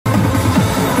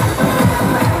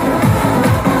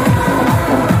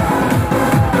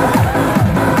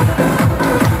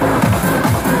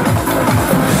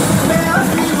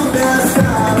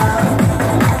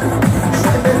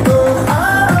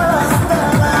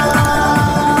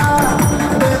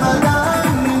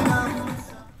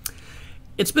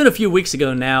been a few weeks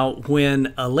ago now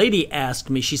when a lady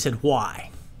asked me, she said, "Why?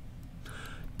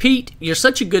 Pete, you're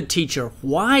such a good teacher.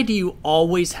 Why do you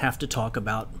always have to talk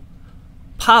about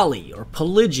poly or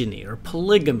polygyny or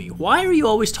polygamy? Why are you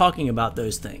always talking about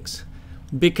those things?"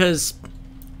 Because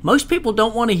most people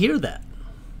don't want to hear that.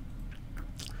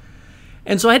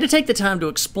 And so I had to take the time to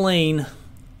explain,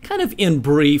 kind of in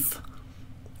brief,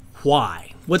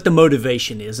 why, what the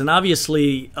motivation is. And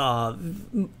obviously,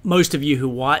 most of you who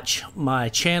watch my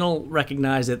channel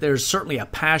recognize that there's certainly a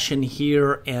passion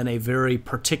here and a very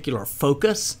particular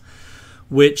focus,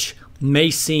 which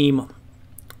may seem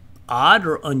odd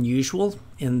or unusual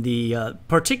in the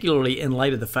particularly in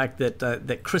light of the fact that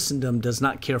that Christendom does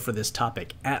not care for this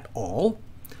topic at all.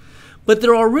 But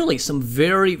there are really some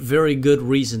very, very good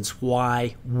reasons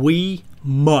why we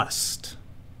must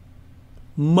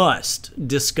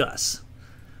discuss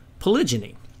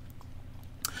polygyny.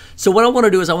 So what I want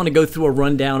to do is I want to go through a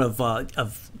rundown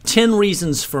of 10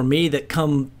 reasons for me that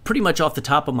come pretty much off the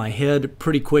top of my head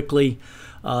pretty quickly.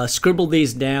 Scribble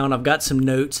these down. I've got some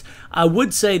notes. I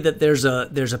would say that there's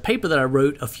a paper that I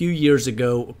wrote a few years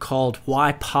ago called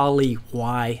Why Poly,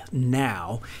 Why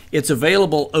Now? It's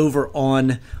available over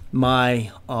on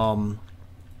my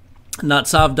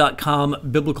notsov.com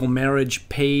biblical marriage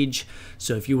page.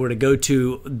 So if you were to go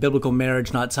to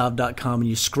biblicalmarriage.notsov.com and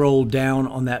you scroll down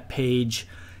on that page,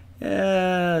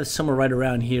 somewhere right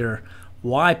around here,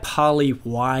 Why Poly,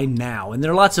 Why Now? And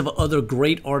there are lots of other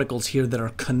great articles here that are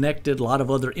connected, a lot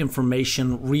of other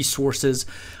information, resources.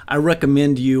 I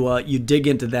recommend you dig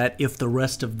into that if the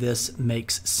rest of this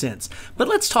makes sense. But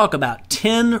let's talk about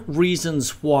 10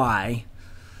 reasons why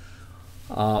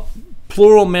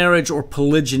plural marriage or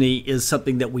polygyny is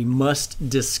something that we must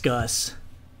discuss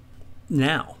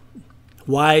now.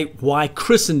 Why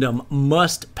Christendom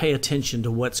must pay attention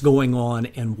to what's going on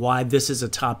and why this is a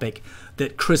topic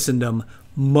that Christendom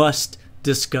must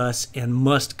discuss and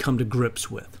must come to grips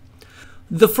with.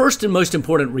 The first and most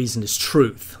important reason is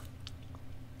truth.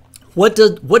 What do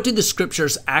the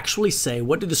scriptures actually say?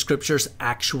 What do the scriptures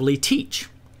actually teach?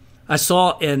 I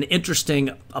saw an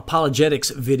interesting apologetics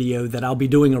video that I'll be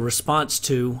doing a response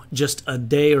to just a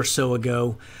day or so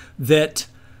ago, that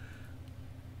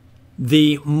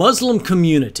the Muslim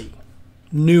community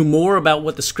knew more about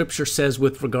what the scripture says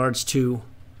with regards to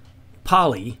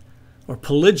poly or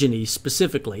polygyny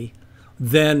specifically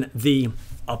than the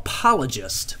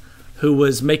apologist who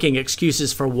was making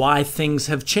excuses for why things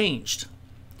have changed.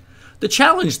 The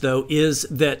challenge, though, is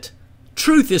that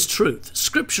truth is truth.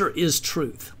 Scripture is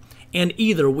truth. And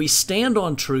either we stand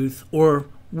on truth or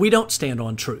we don't stand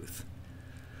on truth.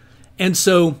 And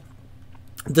so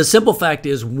the simple fact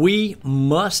is we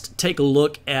must take a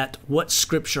look at what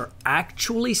Scripture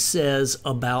actually says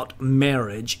about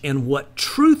marriage and what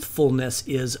truthfulness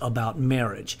is about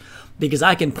marriage. Because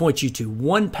I can point you to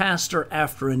one pastor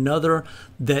after another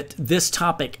that this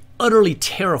topic utterly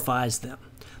terrifies them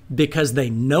because they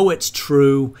know it's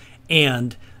true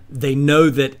and they know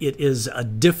that it is a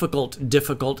difficult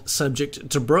subject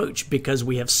to broach because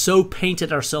we have so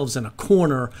painted ourselves in a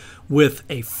corner with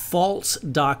a false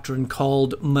doctrine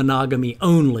called monogamy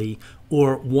only,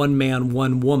 or one man,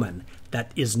 one woman,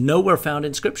 that is nowhere found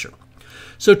in Scripture.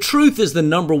 So truth is the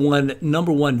number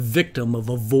one victim of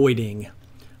avoiding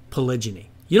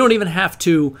polygyny. You don't even have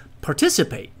to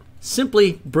participate.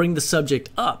 Simply bring the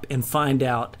subject up and find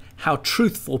out how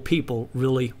truthful people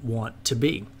really want to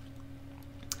be.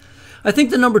 I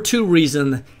think the number two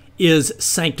reason is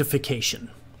sanctification.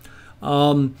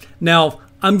 Now,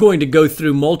 I'm going to go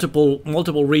through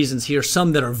multiple reasons here,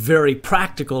 some that are very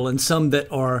practical and some that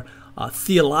are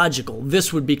theological.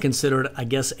 This would be considered, I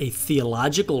guess, a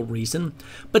theological reason.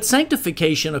 But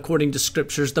sanctification, according to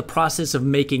Scripture, is the process of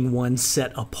making one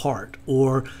set apart,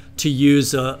 or to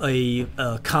use a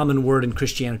common word in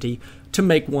Christianity, to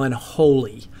make one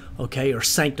holy, okay, or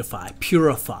sanctify,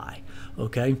 purify,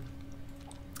 okay?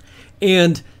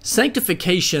 And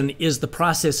sanctification is the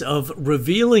process of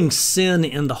revealing sin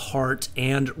in the heart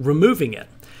and removing it.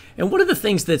 And one of the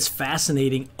things that's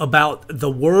fascinating about the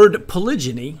word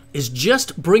polygyny is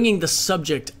just bringing the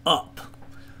subject up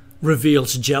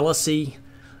reveals jealousy,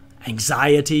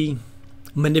 anxiety,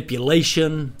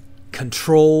 manipulation,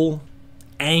 control,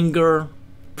 anger,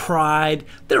 pride.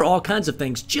 There are all kinds of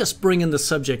things just bringing the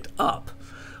subject up.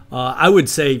 I would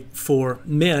say for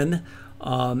men,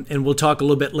 and we'll talk a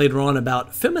little bit later on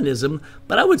about feminism,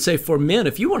 but I would say for men,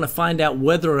 if you want to find out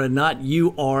whether or not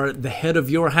you are the head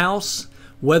of your house,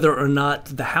 whether or not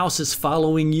the house is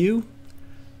following you,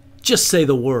 just say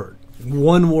the word,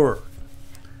 one word.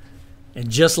 And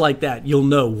just like that, you'll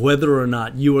know whether or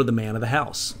not you are the man of the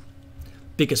house.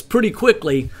 because pretty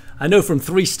quickly, I know from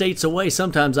 3 states away,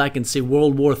 sometimes I can see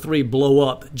World War III blow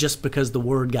up just because the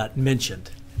word got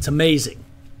mentioned. It's amazing.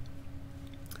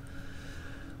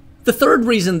 The third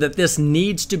reason that this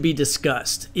needs to be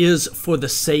discussed is for the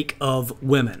sake of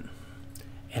women.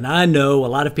 And I know a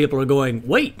lot of people are going,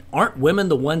 wait, aren't women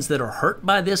the ones that are hurt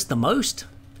by this the most?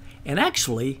 And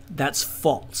actually, that's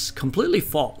false, completely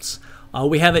false.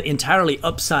 We have it entirely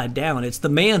upside down. It's the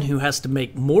man who has to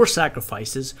make more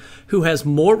sacrifices, who has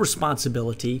more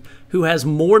responsibility, who has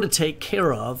more to take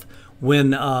care of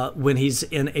when he's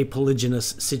in a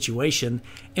polygynous situation.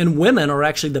 And women are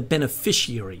actually the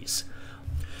beneficiaries.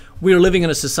 We are living in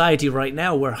a society right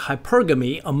now where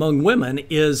hypergamy among women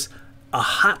is a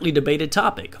hotly debated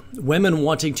topic. Women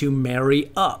wanting to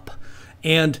marry up.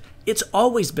 And it's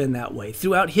always been that way.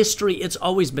 Throughout history, it's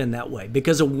always been that way.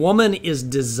 Because a woman is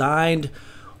designed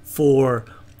for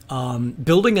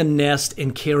building a nest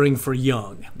and caring for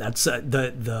young. That's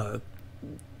the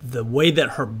way that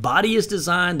her body is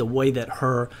designed, the way that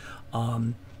her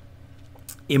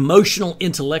emotional,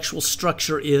 intellectual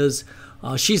structure is.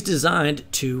 She's designed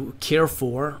to care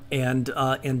for and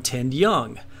tend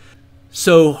young.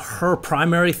 So her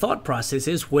primary thought process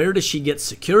is, where does she get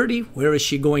security? Where is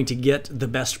she going to get the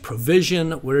best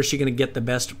provision? Where is she going to get the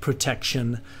best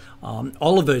protection?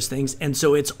 All of those things. And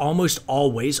so it's almost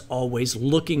always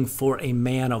looking for a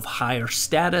man of higher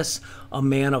status, a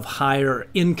man of higher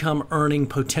income earning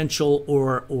potential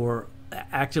or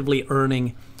actively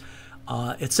earning,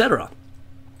 etc.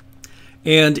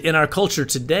 And in our culture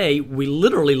today, we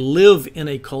literally live in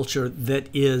a culture that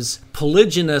is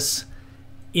polygynous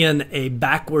in a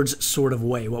backwards sort of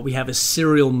way. What we have is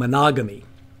serial monogamy.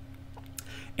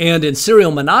 And in serial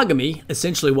monogamy,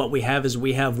 essentially what we have is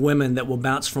we have women that will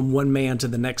bounce from one man to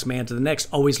the next man to the next,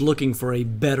 always looking for a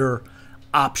better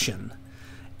option.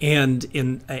 And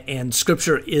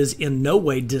Scripture is in no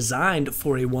way designed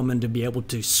for a woman to be able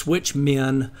to switch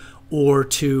men or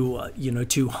to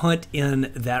hunt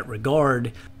in that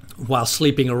regard while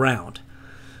sleeping around.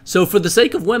 So for the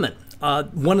sake of women,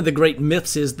 one of the great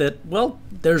myths is that, well,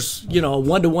 there's a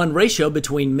 1-to-1 ratio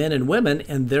between men and women,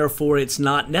 and therefore it's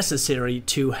not necessary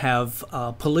to have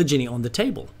polygyny on the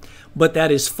table. But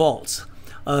that is false.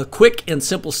 A quick and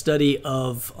simple study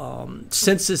of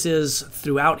censuses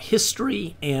throughout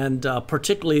history, and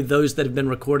particularly those that have been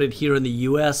recorded here in the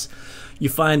U.S., you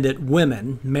find that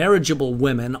women, marriageable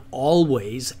women,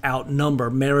 always outnumber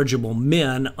marriageable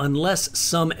men unless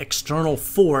some external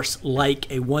force like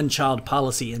a one-child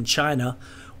policy in China,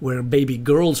 where baby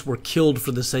girls were killed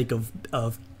for the sake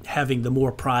of having the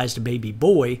more prized baby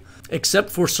boy. Except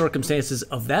for circumstances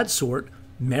of that sort,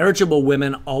 marriageable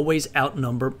women always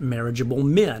outnumber marriageable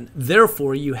men.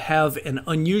 Therefore, you have an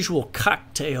unusual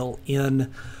cocktail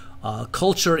in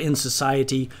culture, in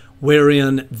society,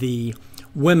 wherein the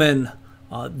women,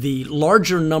 the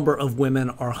larger number of women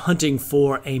are hunting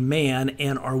for a man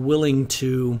and are willing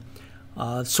to,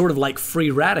 sort of like free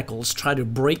radicals, try to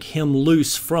break him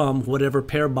loose from whatever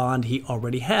pair bond he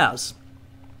already has.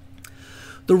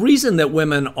 The reason that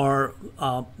women are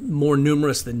more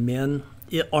numerous than men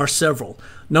are several.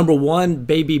 Number one,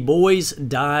 baby boys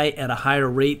die at a higher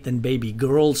rate than baby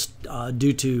girls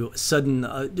due to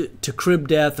to crib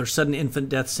death or sudden infant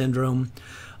death syndrome.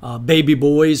 Baby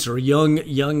boys or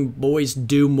young boys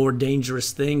do more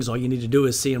dangerous things. All you need to do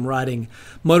is see them riding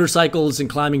motorcycles and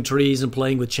climbing trees and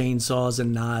playing with chainsaws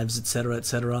and knives, etc.,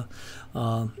 etc.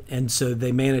 And so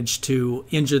they manage to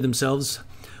injure themselves.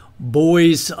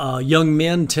 Boys, young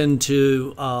men tend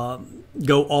to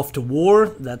go off to war.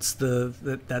 That's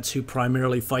who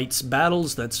primarily fights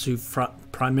battles. That's who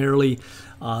primarily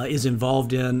is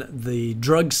involved in the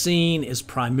drug scene, is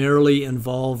primarily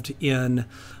involved in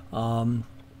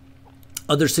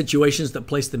other situations that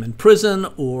place them in prison,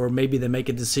 or maybe they make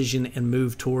a decision and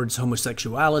move towards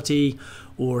homosexuality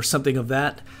or something of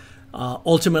that,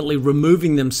 ultimately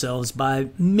removing themselves by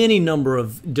many number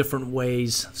of different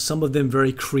ways, some of them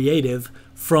very creative,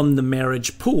 from the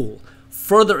marriage pool,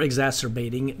 further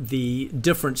exacerbating the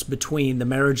difference between the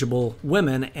marriageable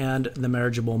women and the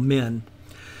marriageable men.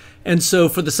 And so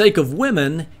for the sake of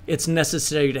women, it's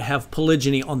necessary to have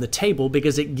polygyny on the table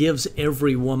because it gives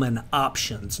every woman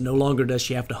options. No longer does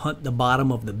she have to hunt the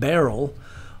bottom of the barrel,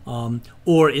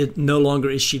 or no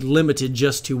longer is she limited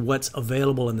just to what's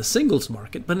available in the singles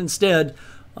market, but instead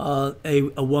a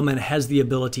woman has the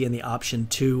ability and the option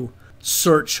to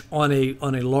search on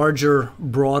a larger,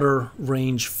 broader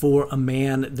range for a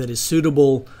man that is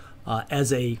suitable,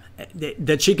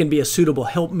 that she can be a suitable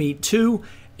helpmeet to,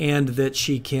 and that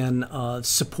she can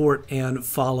support and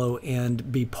follow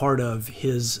and be part of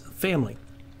his family.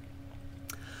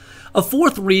 A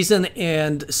fourth reason,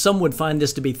 and some would find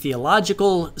this to be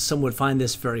theological, some would find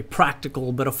this very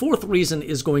practical, but a fourth reason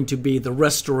is going to be the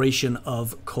restoration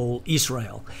of Kol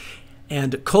Israel.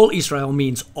 And Kol Israel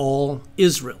means all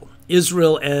Israel.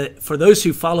 Israel, for those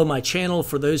who follow my channel,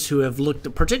 for those who have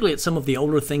looked particularly at some of the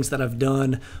older things that I've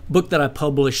done, book that I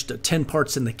published, 10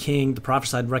 Parts in the King, The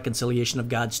Prophesied Reconciliation of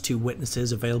God's Two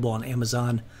Witnesses, available on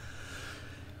Amazon,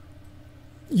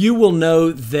 you will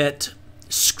know that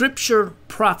Scripture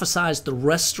prophesies the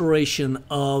restoration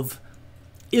of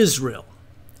Israel,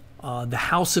 the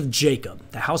house of Jacob,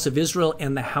 the house of Israel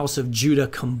and the house of Judah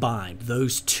combined,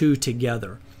 those two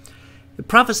together. It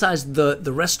prophesies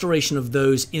the restoration of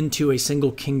those into a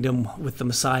single kingdom with the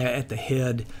Messiah at the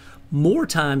head more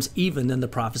times even than the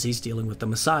prophecies dealing with the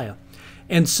Messiah.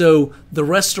 And so the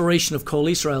restoration of Kol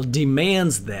Israel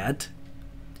demands that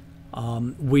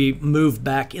we move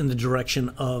back in the direction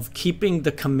of keeping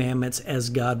the commandments as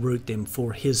God wrote them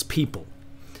for his people.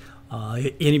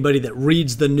 Anybody that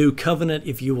reads the New Covenant,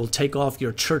 if you will take off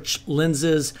your church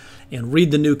lenses and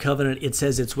read the New Covenant, it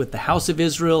says it's with the house of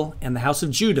Israel and the house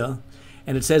of Judah,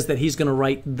 and it says that he's going to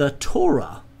write the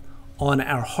Torah on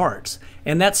our hearts.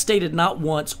 And that's stated not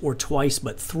once or twice,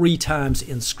 but 3 times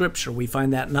in Scripture. We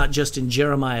find that not just in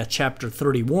Jeremiah chapter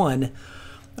 31,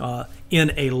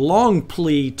 in a long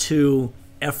plea to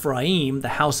Ephraim, the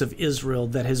house of Israel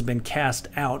that has been cast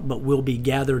out but will be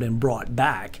gathered and brought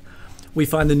back. We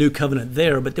find the New Covenant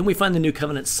there, but then we find the New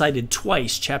Covenant cited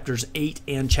twice, chapters 8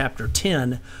 and chapter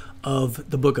 10 of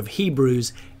the book of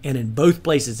Hebrews, and in both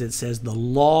places it says the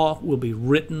law will be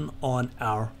written on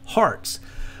our hearts.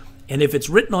 And if it's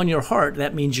written on your heart,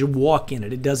 that means you walk in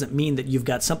it. It doesn't mean that you've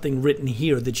got something written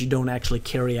here that you don't actually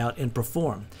carry out and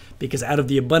perform. Because out of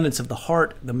the abundance of the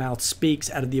heart, the mouth speaks.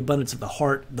 Out of the abundance of the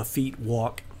heart, the feet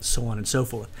walk, so on and so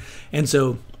forth. And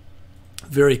so,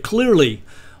 very clearly,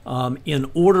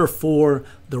 in order for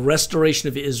the restoration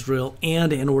of Israel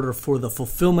and in order for the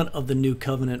fulfillment of the New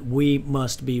Covenant, we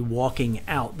must be walking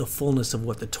out the fullness of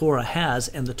what the Torah has,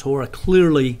 and the Torah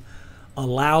clearly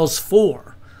allows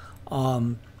for,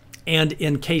 and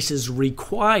in cases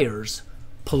requires,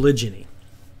 polygyny.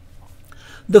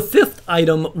 The fifth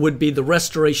item would be the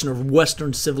restoration of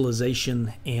Western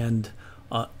civilization and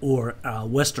or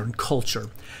Western culture.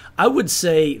 I would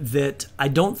say that I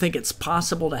don't think it's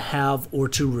possible to have or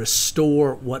to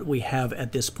restore what we have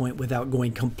at this point without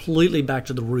going completely back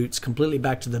to the roots, completely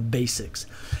back to the basics.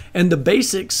 And the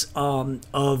basics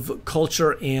of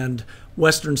culture and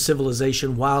Western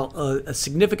civilization, while a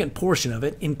significant portion of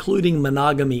it, including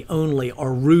monogamy only,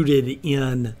 are rooted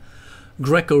in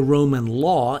Greco-Roman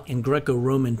law and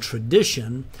Greco-Roman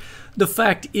tradition, the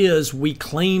fact is we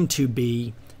claim to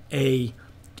be a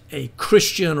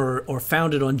Christian or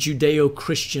founded on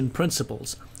Judeo-Christian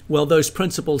principles. Well, those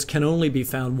principles can only be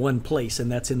found one place,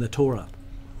 and that's in the Torah.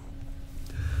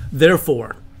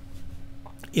 Therefore,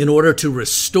 in order to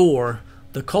restore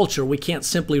the culture, we can't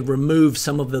simply remove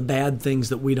some of the bad things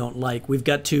that we don't like. We've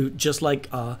got to, just like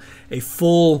a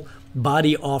full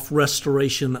body-off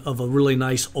restoration of a really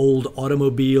nice old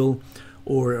automobile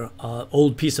or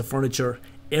old piece of furniture,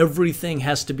 everything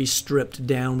has to be stripped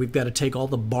down. We've got to take all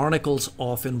the barnacles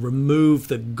off and remove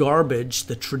the garbage,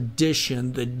 the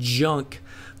tradition, the junk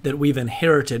that we've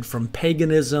inherited from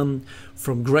paganism,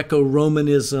 from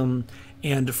Greco-Romanism,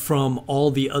 and from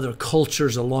all the other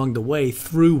cultures along the way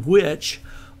through which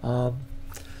the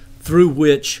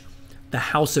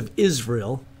house of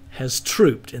Israel has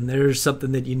trooped. And there's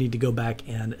something that you need to go back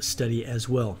and study as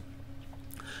well.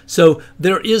 So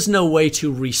there is no way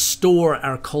to restore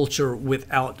our culture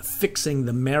without fixing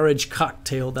the marriage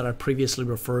cocktail that I previously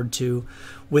referred to,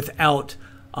 without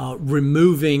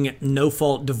removing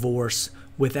no-fault divorce,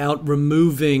 without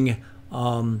removing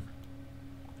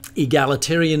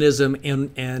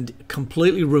egalitarianism and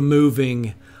completely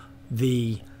removing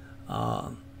the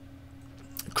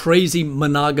crazy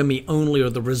monogamy only, or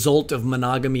the result of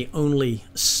monogamy only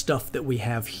stuff that we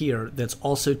have here that's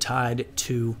also tied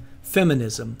to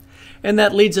feminism. And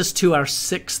that leads us to our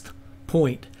sixth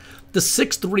point. The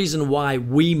sixth reason why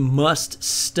we must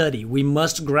study, we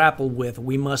must grapple with,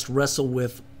 we must wrestle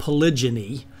with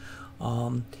polygyny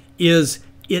is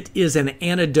it is an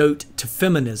antidote to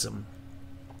feminism.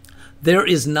 There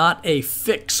is not a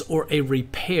fix or a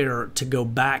repair to go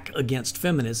back against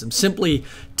feminism. Simply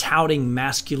touting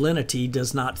masculinity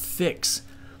does not fix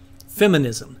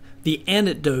feminism. The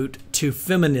antidote to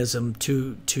feminism,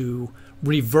 to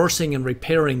reversing and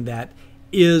repairing that,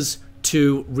 is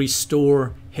to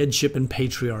restore headship and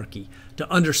patriarchy,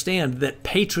 to understand that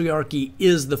patriarchy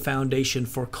is the foundation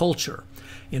for culture.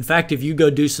 In fact, if you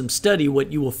go do some study,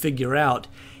 what you will figure out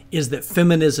is that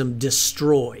feminism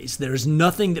destroys. There's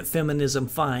nothing that feminism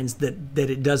finds that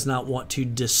it does not want to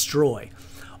destroy.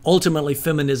 Ultimately,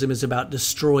 feminism is about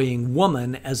destroying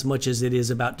woman as much as it is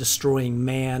about destroying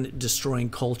man, destroying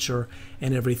culture,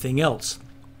 and everything else.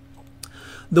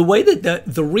 The way that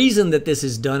the reason that this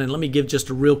is done, and let me give just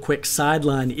a real quick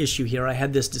sideline issue here. I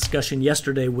had this discussion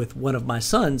yesterday with one of my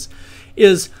sons,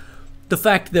 is the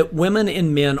fact that women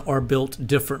and men are built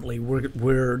differently.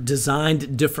 We're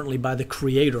designed differently by the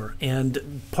Creator.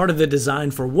 And part of the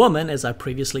design for woman, as I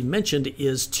previously mentioned,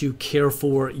 is to care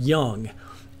for young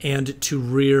and to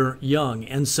rear young.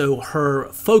 And so her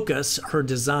focus, her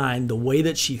design, the way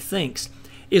that she thinks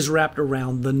is wrapped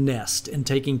around the nest and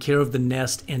taking care of the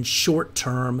nest and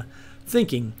short-term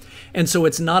thinking. And so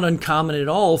it's not uncommon at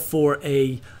all for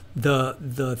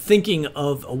the thinking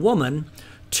of a woman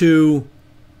to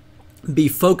be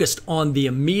focused on the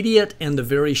immediate and the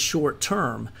very short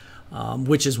term,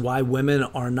 which is why women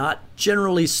are not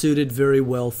generally suited very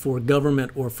well for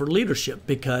government or for leadership,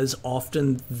 because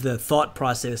often the thought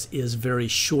process is very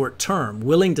short term,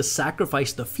 willing to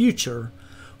sacrifice the future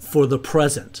for the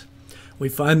present. We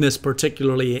find this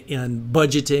particularly in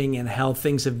budgeting and how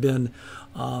things have been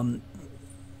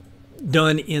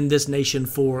done in this nation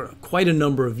for quite a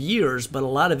number of years, but a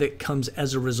lot of it comes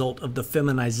as a result of the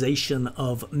feminization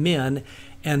of men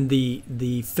and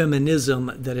the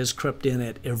feminism that has crept in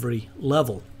at every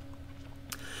level.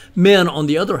 Men, on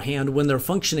the other hand, when they're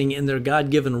functioning in their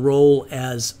God-given role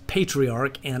as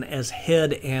patriarch and as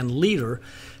head and leader,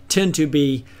 tend to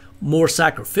be more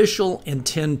sacrificial and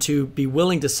tend to be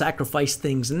willing to sacrifice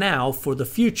things now for the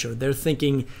future. They're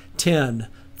thinking 10,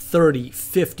 30,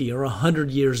 50, or 100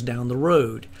 years down the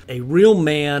road. A real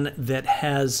man that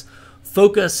has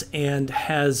focus and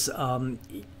has an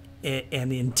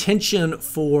intention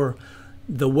for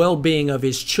the well-being of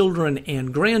his children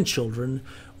and grandchildren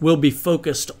will be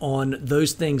focused on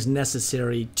those things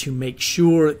necessary to make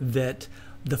sure that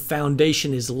the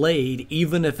foundation is laid,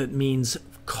 even if it means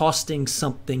costing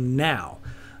something now.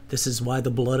 This is why the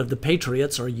blood of the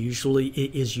patriots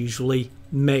is usually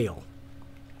male.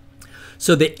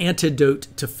 So the antidote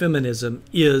to feminism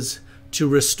is to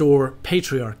restore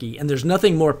patriarchy. And there's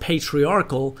nothing more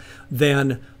patriarchal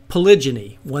than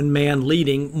polygyny, one man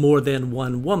leading more than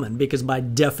one woman, because by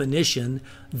definition,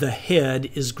 the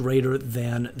head is greater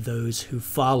than those who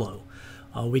follow.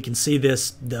 We can see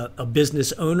this, a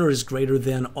business owner is greater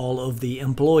than all of the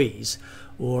employees.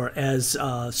 Or as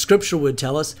Scripture would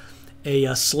tell us,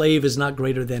 a slave is not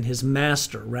greater than his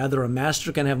master. Rather, a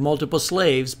master can have multiple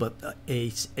slaves, but a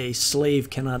slave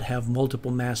cannot have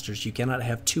multiple masters. You cannot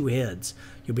have two heads.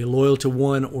 You'll be loyal to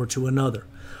one or to another.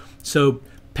 So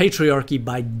patriarchy,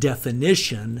 by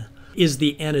definition, is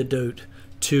the antidote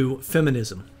to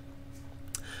feminism.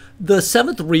 The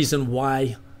seventh reason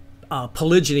why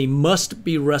polygyny must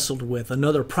be wrestled with,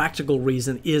 another practical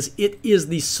reason, is it is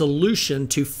the solution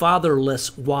to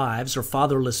fatherless wives or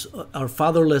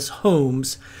fatherless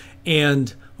homes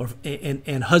and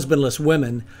husbandless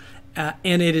women,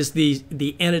 and it is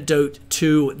the antidote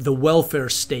to the welfare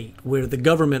state, where the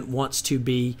government wants to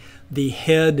be the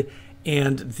head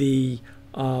and the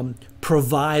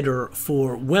provider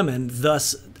for women,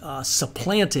 thus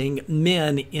supplanting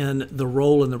men in the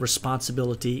role and the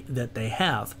responsibility that they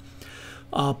have.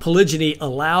 Polygyny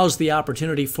allows the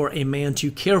opportunity for a man to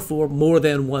care for more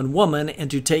than one woman and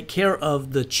to take care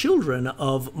of the children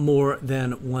of more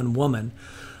than one woman,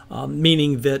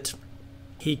 meaning that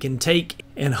he can take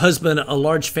and husband a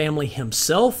large family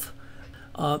himself,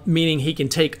 meaning he can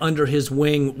take under his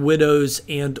wing widows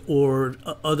and or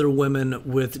other women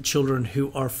with children who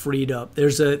are freed up.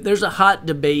 There's a hot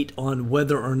debate on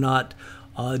whether or not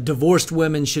divorced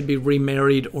women should be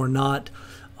remarried or not.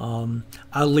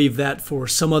 I'll leave that for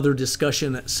some other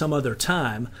discussion at some other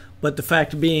time. But the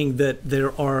fact being that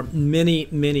there are many,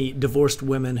 many divorced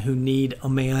women who need a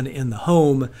man in the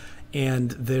home,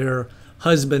 and their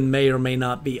husband may or may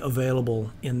not be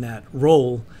available in that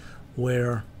role,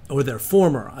 or their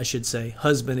former, I should say,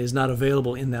 husband is not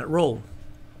available in that role.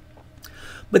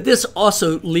 But this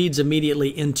also leads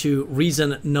immediately into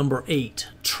reason number 8,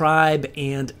 tribe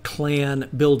and clan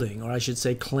building, or I should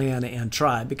say clan and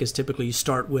tribe, because typically you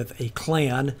start with a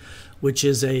clan, which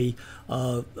is a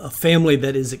family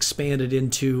that is expanded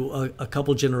into a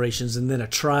couple generations, and then a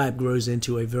tribe grows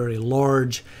into a very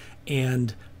large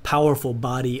and powerful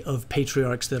body of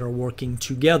patriarchs that are working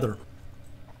together.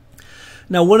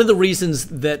 Now, one of the reasons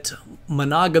that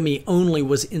monogamy only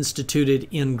was instituted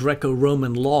in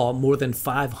Greco-Roman law more than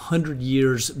 500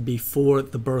 years before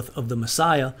the birth of the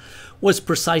Messiah was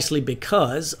precisely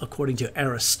because, according to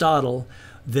Aristotle,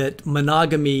 that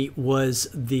monogamy was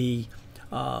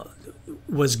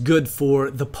was good for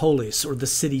the polis, or the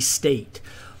city-state.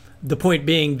 The point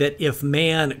being that if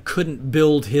man couldn't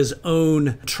build his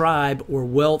own tribe or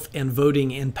wealth and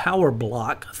voting and power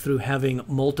block through having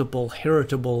multiple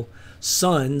heritable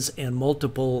sons and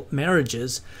multiple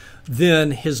marriages, then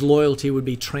his loyalty would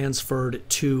be transferred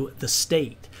to the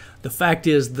state. The fact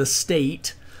is, the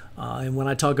state, and when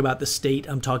I talk about the state,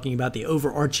 I'm talking about the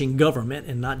overarching government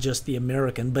and not just the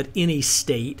American, but any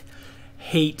state,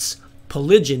 hates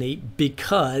polygyny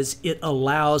because it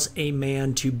allows a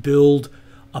man to build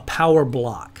a power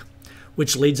block,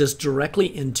 which leads us directly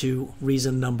into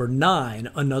reason number 9.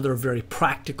 Another very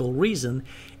practical reason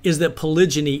is that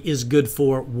polygyny is good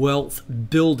for wealth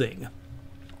building.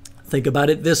 Think about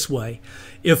it this way: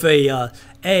 if a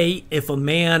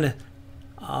man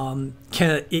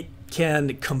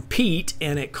can compete,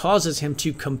 and it causes him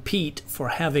to compete for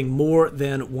having more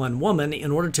than one woman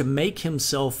in order to make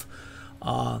himself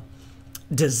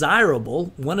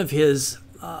desirable, one of his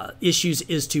issues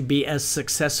is to be as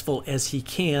successful as he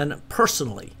can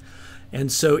personally.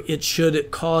 And so it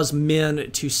should cause men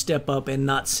to step up and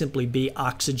not simply be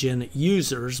oxygen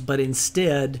users, but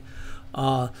instead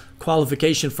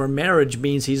qualification for marriage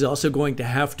means he's also going to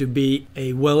have to be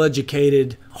a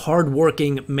well-educated,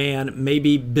 hard-working man,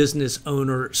 maybe business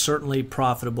owner, certainly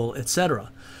profitable,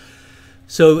 etc.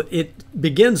 So it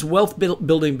begins, wealth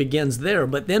building begins there,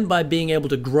 but then by being able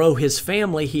to grow his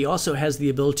family, he also has the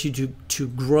ability to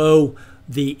grow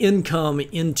the income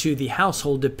into the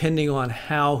household depending on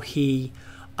how he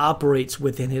operates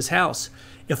within his house.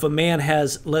 If a man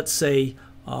has, let's say,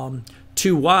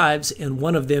 2 wives, and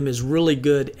one of them is really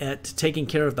good at taking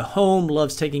care of the home,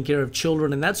 loves taking care of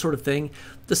children and that sort of thing,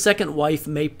 the second wife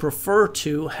may prefer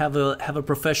to have a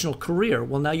professional career.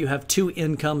 Well, now you have 2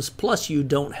 incomes, plus you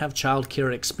don't have child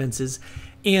care expenses,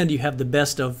 and you have the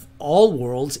best of all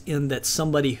worlds in that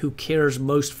somebody who cares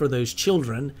most for those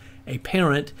children, a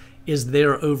parent, is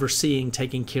there overseeing,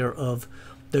 taking care of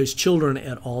those children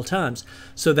at all times.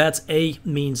 So that's a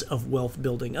means of wealth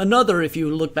building. Another, if you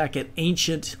look back at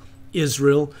ancient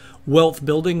Israel, wealth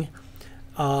building,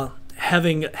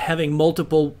 having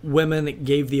multiple women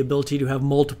gave the ability to have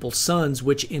multiple sons,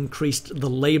 which increased the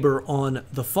labor on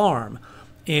the farm.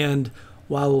 And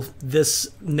while this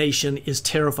nation is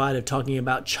terrified of talking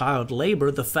about child labor,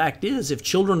 the fact is, if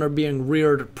children are being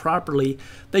reared properly,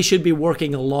 they should be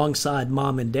working alongside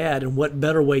mom and dad. And what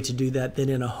better way to do that than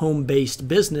in a home-based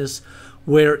business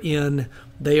wherein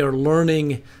they are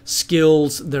learning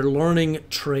skills, they're learning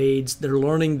trades, they're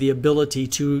learning the ability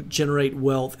to generate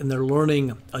wealth, and they're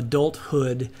learning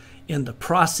adulthood in the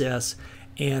process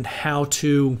and how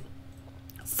to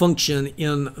function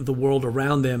in the world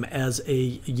around them as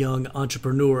a young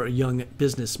entrepreneur, a young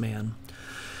businessman.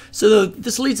 So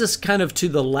this leads us kind of to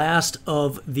the last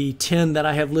of the 10 that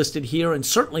I have listed here, and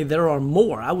certainly there are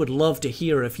more. I would love to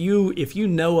hear if you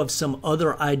know of some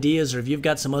other ideas, or if you've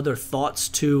got some other thoughts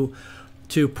to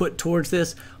put towards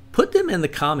this, put them in the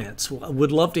comments.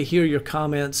 Would love to hear your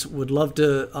comments. Would love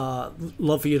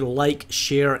for you to like,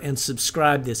 share, and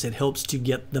subscribe this. It helps to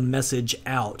get the message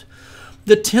out.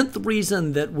 The 10th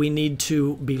reason that we need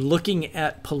to be looking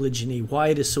at polygyny, why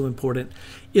it is so important,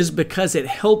 is because it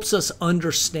helps us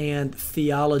understand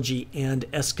theology and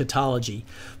eschatology.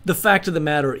 The fact of the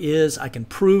matter is, I can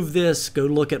prove this. Go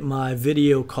look at my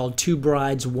video called 2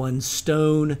 Brides, 1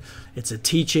 Stone. It's a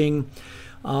teaching.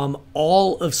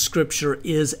 All of Scripture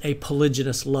is a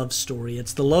polygynous love story.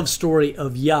 It's the love story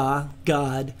of Yah,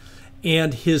 God,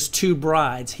 and his 2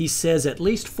 brides. He says at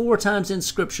least 4 times in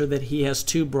Scripture that he has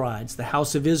 2 brides, the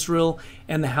house of Israel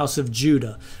and the house of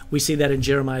Judah. We see that in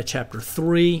Jeremiah chapter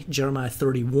 3, Jeremiah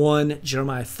 31,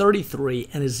 Jeremiah 33,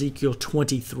 and Ezekiel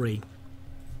 23.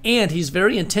 And he's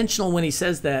very intentional when he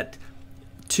says that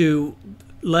to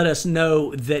let us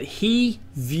know that he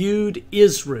viewed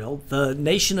Israel, the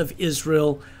nation of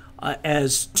Israel,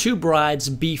 as 2 brides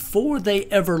before they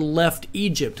ever left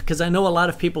Egypt. Because I know a lot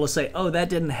of people will say, oh, that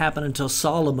didn't happen until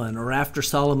Solomon or after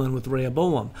Solomon with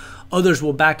Rehoboam. Others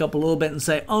will back up a little bit and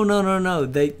say, oh, no.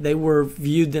 They were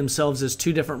viewed themselves as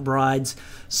 2 different brides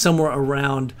somewhere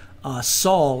around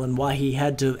Saul, and why he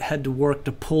had to work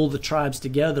to pull the tribes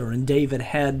together. And David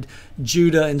had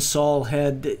Judah, and Saul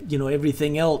had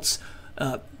everything else.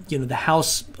 The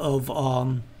house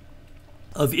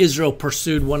of Israel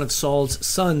pursued one of Saul's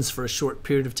sons for a short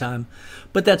period of time.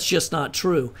 But that's just not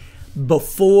true.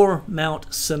 Before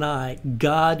Mount Sinai,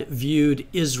 God viewed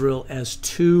Israel as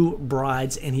 2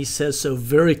 brides, and he says so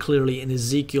very clearly in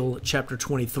Ezekiel chapter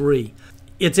 23.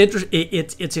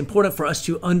 it's important for us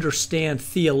to understand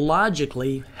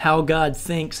theologically how God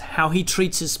thinks, how he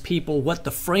treats his people, what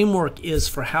the framework is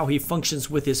for how he functions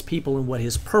with his people, and what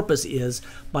his purpose is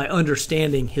by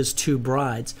understanding his two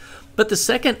brides. But the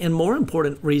second and more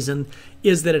important reason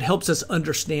is that it helps us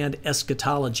understand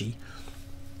eschatology.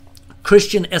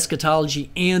 Christian eschatology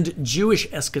and Jewish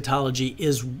eschatology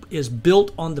is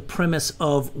built on the premise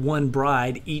of one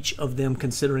bride, each of them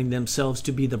considering themselves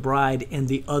to be the bride and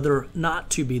the other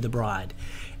not to be the bride.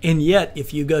 And yet,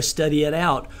 if you go study it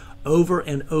out over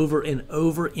and over and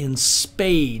over in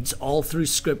spades all through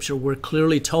Scripture, we're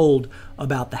clearly told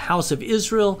about the house of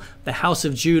Israel, the house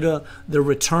of Judah, the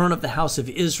return of the house of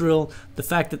Israel, the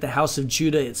fact that the house of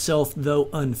Judah itself, though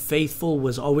unfaithful,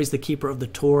 was always the keeper of the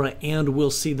Torah and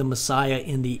will see the Messiah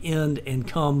in the end and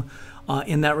come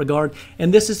in that regard.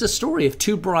 And this is a story of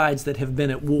two brides that have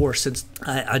been at war since,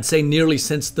 I'd say, nearly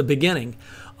since the beginning.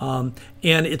 And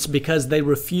it's because they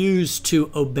refuse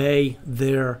to obey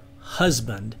their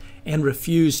husband and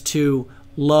refuse to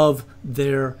love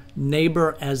their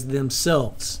neighbor as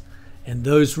themselves. And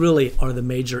those really are the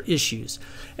major issues.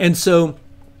 And so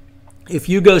if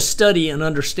you go study and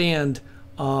understand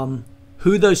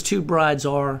who those two brides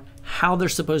are, how they're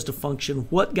supposed to function,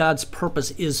 what God's purpose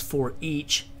is for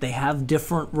each, they have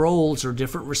different roles or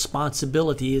different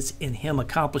responsibilities in him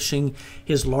accomplishing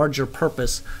his larger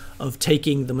purpose of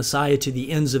taking the Messiah to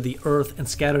the ends of the earth and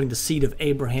scattering the seed of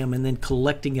Abraham and then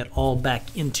collecting it all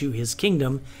back into his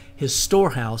kingdom, his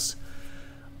storehouse.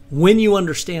 When you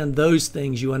understand those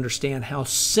things, you understand how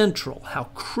central, how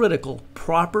critical,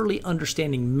 properly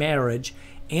understanding marriage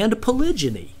and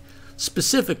polygyny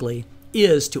specifically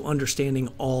is to understanding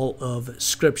all of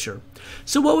Scripture.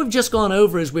 So what we've just gone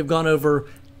over is we've gone over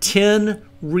 10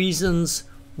 reasons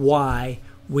why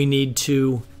we need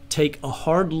to take a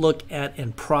hard look at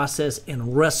and process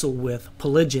and wrestle with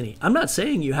polygyny. I'm not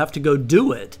saying you have to go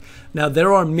do it. Now,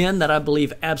 there are men that I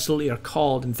believe absolutely are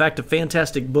called. In fact, a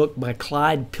fantastic book by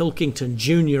Clyde Pilkington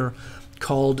Jr.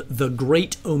 called The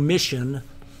Great Omission.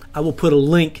 I will put a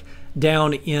link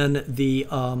down in the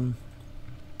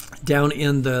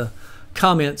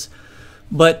comments.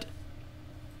 But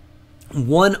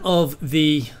one of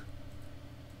the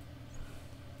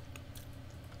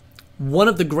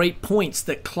great points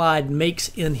that Clyde makes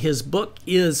in his book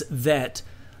is that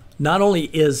not only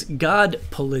is God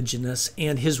polygynous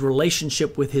and his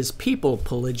relationship with his people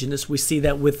polygynous, we see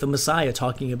that with the Messiah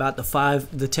talking about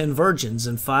the 10 virgins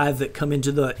and 5 that come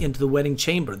into the wedding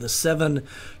chamber, the 7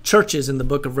 churches in the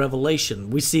book of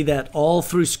Revelation. We see that all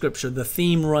through Scripture. The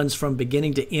theme runs from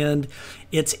beginning to end.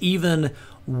 It's even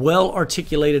well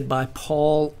articulated by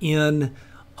Paul in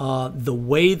the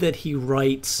way that he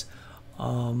writes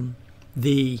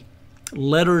the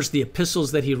letters, the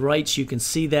epistles that he writes. You can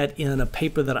see that in a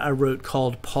paper that I wrote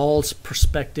called Paul's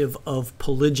Perspective of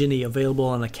Polygyny, available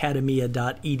on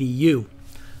academia.edu.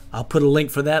 I'll put a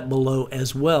link for that below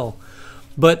as well.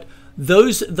 But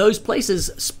those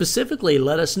places specifically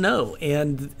let us know,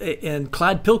 and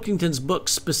Clyde Pilkington's book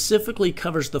specifically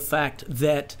covers the fact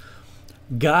that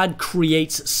God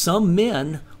creates some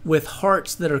men with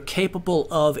hearts that are capable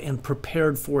of and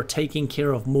prepared for taking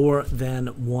care of more than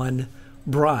one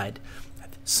bride.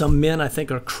 Some men, I think,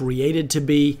 are created to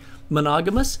be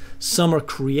monogamous, some are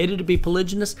created to be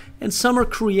polygynous, and some are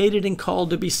created and called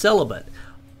to be celibate.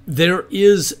 There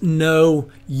is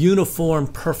no uniform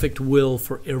perfect will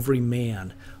for every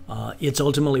man. It's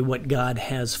ultimately what God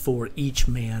has for each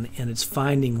man, and it's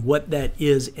finding what that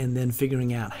is and then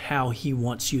figuring out how he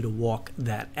wants you to walk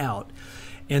that out.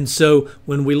 And so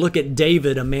when we look at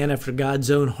David, a man after God's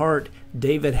own heart,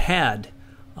 David had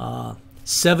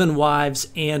 7 wives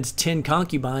and 10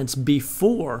 concubines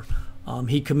before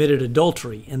he committed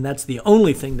adultery. And that's the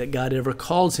only thing that God ever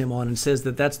calls him on and says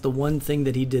that that's the one thing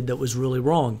that he did that was really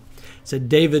wrong. It said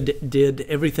David did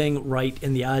everything right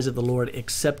in the eyes of the Lord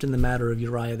except in the matter of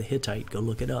Uriah the Hittite. Go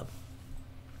look it up.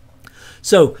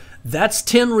 So that's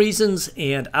 10 reasons,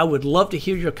 and I would love to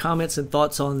hear your comments and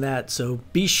thoughts on that. So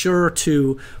be sure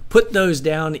to put those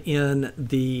down in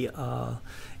the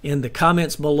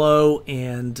comments below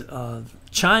and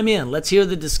chime in. Let's hear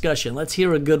the discussion. Let's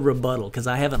hear a good rebuttal, because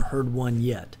I haven't heard one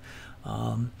yet.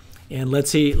 And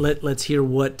let's hear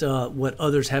what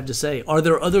others have to say. Are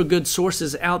there other good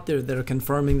sources out there that are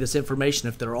confirming this information?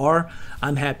 If there are,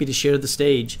 I'm happy to share the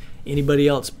stage. Anybody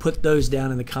else, put those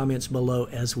down in the comments below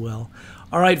as well.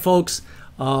 All right, folks.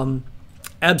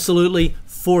 Absolutely,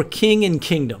 for King and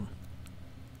Kingdom,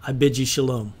 I bid you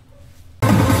shalom.